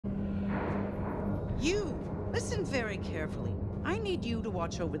You, listen very carefully. I need you to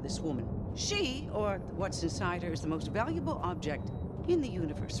watch over this woman. She, or what's inside her, is the most valuable object in the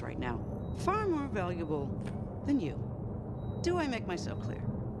universe right now. Far more valuable than you. Do I make myself clear?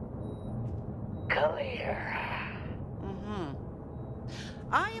 Clear.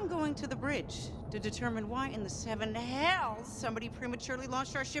 I am going to the bridge to determine why in the seven hells somebody prematurely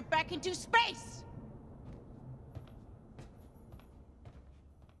launched our ship back into space!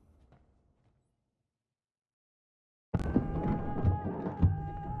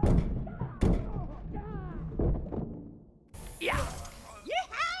 Yeah.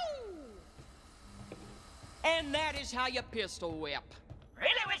 Yee-haw! And that is how you pistol whip.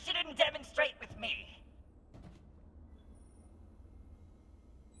 Really wish you didn't demonstrate with me.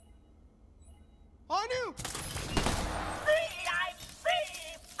 Anu! Free, I'm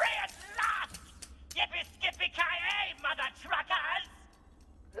free! Free at last! Yippee skippy ki mother truckers!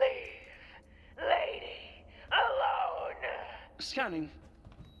 Leave lady alone! Scanning.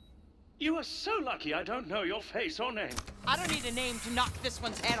 You are so lucky I don't know your face or name. I don't need a name to knock this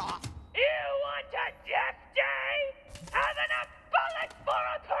one's head off. You want a death day? Have enough bullets for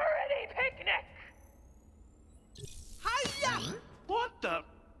a pretty picnic! Hiya! What the?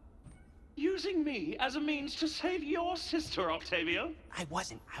 Using me as a means to save your sister, Octavio? I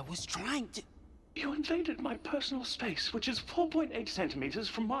wasn't. I was trying to... You invaded my personal space, which is 4.8 centimeters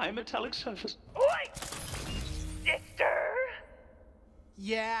from my metallic surface. Wait! Sister?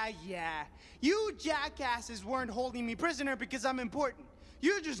 Yeah. You jackasses weren't holding me prisoner because I'm important.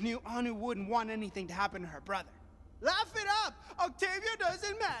 You just knew Anu wouldn't want anything to happen to her brother. Laugh it up! Octavio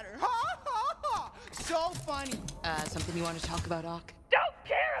doesn't matter! Ha ha ha! So funny! Something you want to talk about, Ock? Don't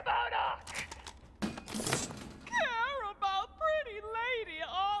care about Ock! Care about pretty lady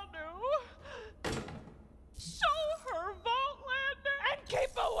Anu. Show her Vaultlander And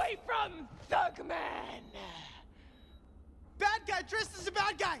keep away from Thugman! Bad guy dressed as a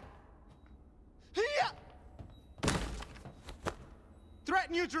bad guy! Hiya! Threat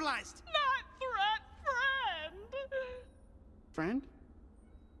neutralized! not threat, friend. Friend?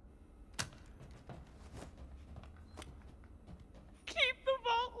 Keep the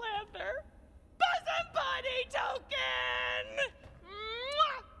Vaultlander. Bosom buddy token.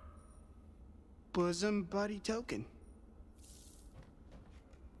 Mwah! Bosom buddy token.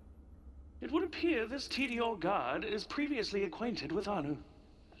 It would appear this Tediore guard is previously acquainted with Anu,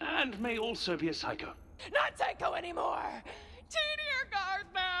 and may also be a psycho. Not psycho anymore! Tediore guard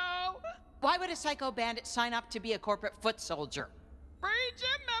now. Why would a psycho bandit sign up to be a corporate foot soldier? Free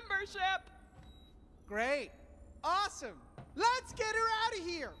gym membership. Great. Awesome. Let's get her out of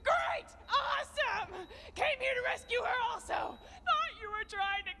here. Great! Awesome! Came here to rescue her also! Thought you were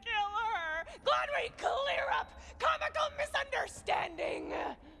trying to kill her. Glad we clear up comical misunderstanding!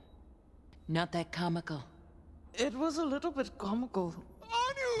 Not that comical. It was a little bit comical.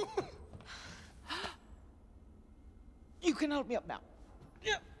 Anu! You can help me up now.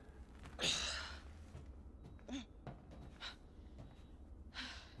 Yeah.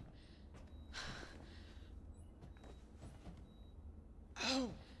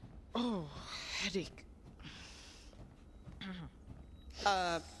 Oh, headache.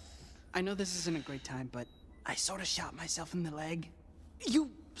 I know this isn't a great time, but I sort of shot myself in the leg. You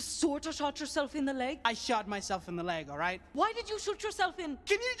sort of shot yourself in the leg? I shot myself in the leg, all right? Why did you shoot yourself in?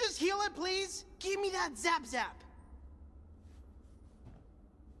 Can you just heal it, please? Give me that zap zap.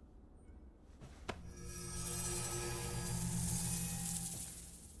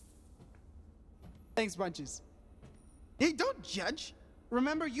 Thanks, bunches. Hey, don't judge.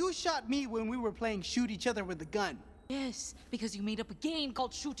 Remember, you shot me when we were playing shoot each other with a gun. Yes, because you made up a game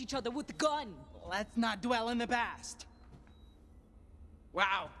called Shoot Each Other with the Gun. Let's not dwell in the past.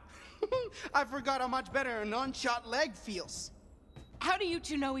 Wow. I forgot how much better an unshot leg feels. How do you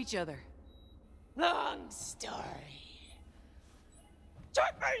two know each other? Long story.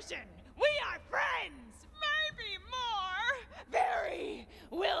 Short version, we are friends! Maybe more. Very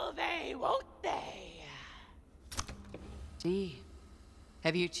will they, won't they? Gee,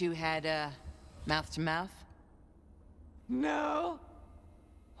 have you two had, mouth to mouth? No?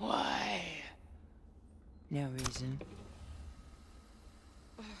 Why? No reason.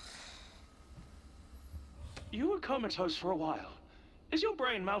 You were comatose for a while. Is your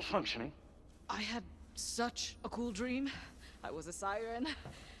brain malfunctioning? I had such a cool dream. I was a siren.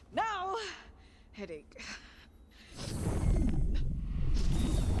 Now, headache.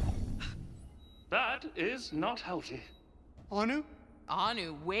 That is not healthy. Anu?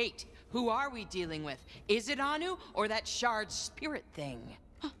 Anu, wait. Who are we dealing with? Is it Anu or that shard spirit thing?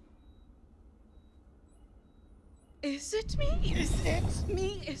 Is it me? Is it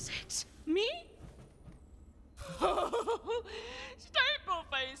me? Is it me?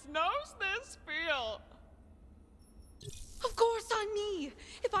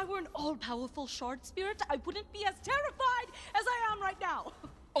 all-powerful shard spirit, I wouldn't be as terrified as I am right now.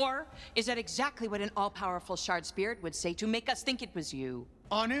 Or is that exactly what an all-powerful shard spirit would say to make us think it was you?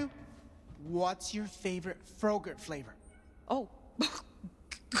 Anu, what's your favorite Frogurt flavor? Oh,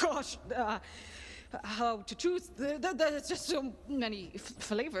 gosh, how to choose? There's just so many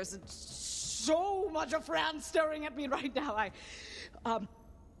flavors. And so much of Fran staring at me right now.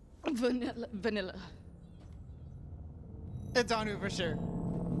 Vanilla. It's Anu for sure.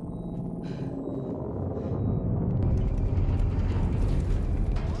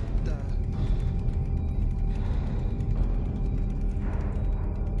 What the?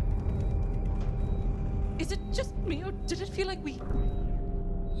 Is it just me, or did it feel like we...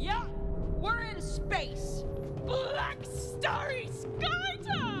 Yeah, we're in space. Black Starry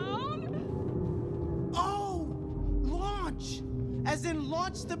Skytown? Oh! Launch! As in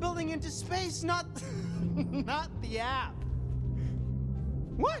launch the building into space, not... not the app.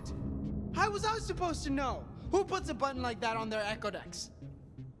 What? How was I supposed to know? Who puts a button like that on their Echo decks?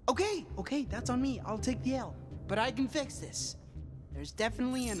 Okay, that's on me. I'll take the L. But I can fix this. There's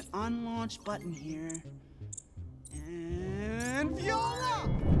definitely an unlaunched button here. And Viola!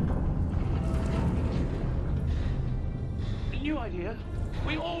 New idea.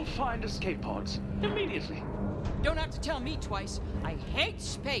 We all find escape pods. Immediately. Don't have to tell me twice. I hate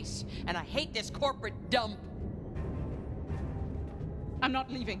space, and I hate this corporate dump. I'm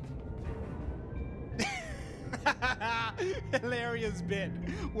not leaving. Hilarious bit.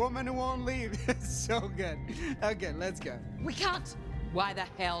 Woman who won't leave. So good. Okay, let's go. We can't. Why the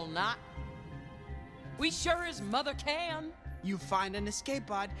hell not? We sure as mother can. You find an escape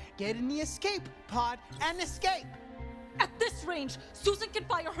pod, get in the escape pod, and escape. At this range, Susan can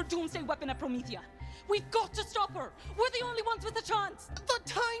fire her doomsday weapon at Promethea. We've got to stop her. We're the only ones with a chance. The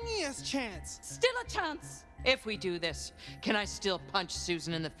tiniest chance. Still a chance. If we do this, can I still punch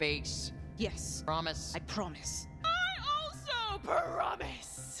Susan in the face? Yes. Promise? I promise. I also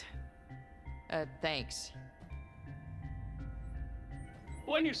promise. Thanks.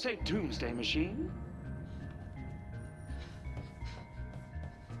 When you say doomsday machine,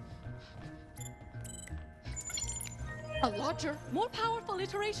 A larger, more powerful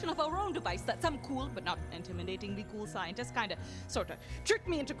iteration of our own device that some cool, but not intimidatingly cool scientist sorta tricked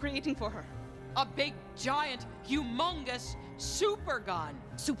me into creating for her. A big, giant, humongous super gun.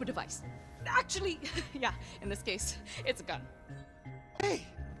 Super device. Actually, yeah, in this case, it's a gun. Hey,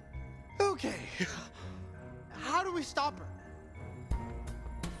 okay. How do we stop her?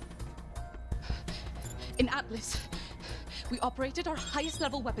 In Atlas, we operated our highest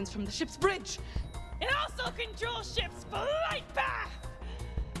level weapons from the ship's bridge. It also controls ship's flight path.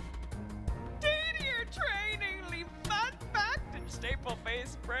 Tediore training, leave fun fact in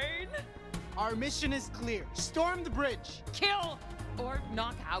Stapleface brain. Our mission is clear. Storm the bridge. Kill or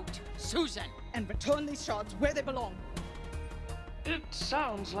knock out Susan. And return these shards where they belong. it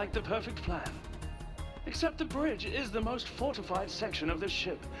sounds like the perfect plan. Except the bridge is the most fortified section of the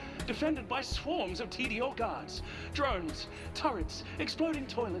ship, defended by swarms of Tediore guards, drones, turrets, exploding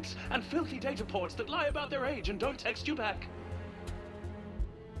toilets, and filthy data ports that lie about their age and don't text you back.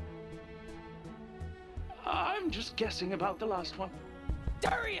 I'm just guessing about the last one.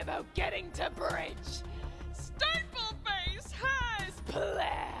 Worry about getting to bridge. Stapleface has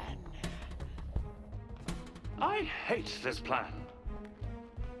plan. I hate this plan.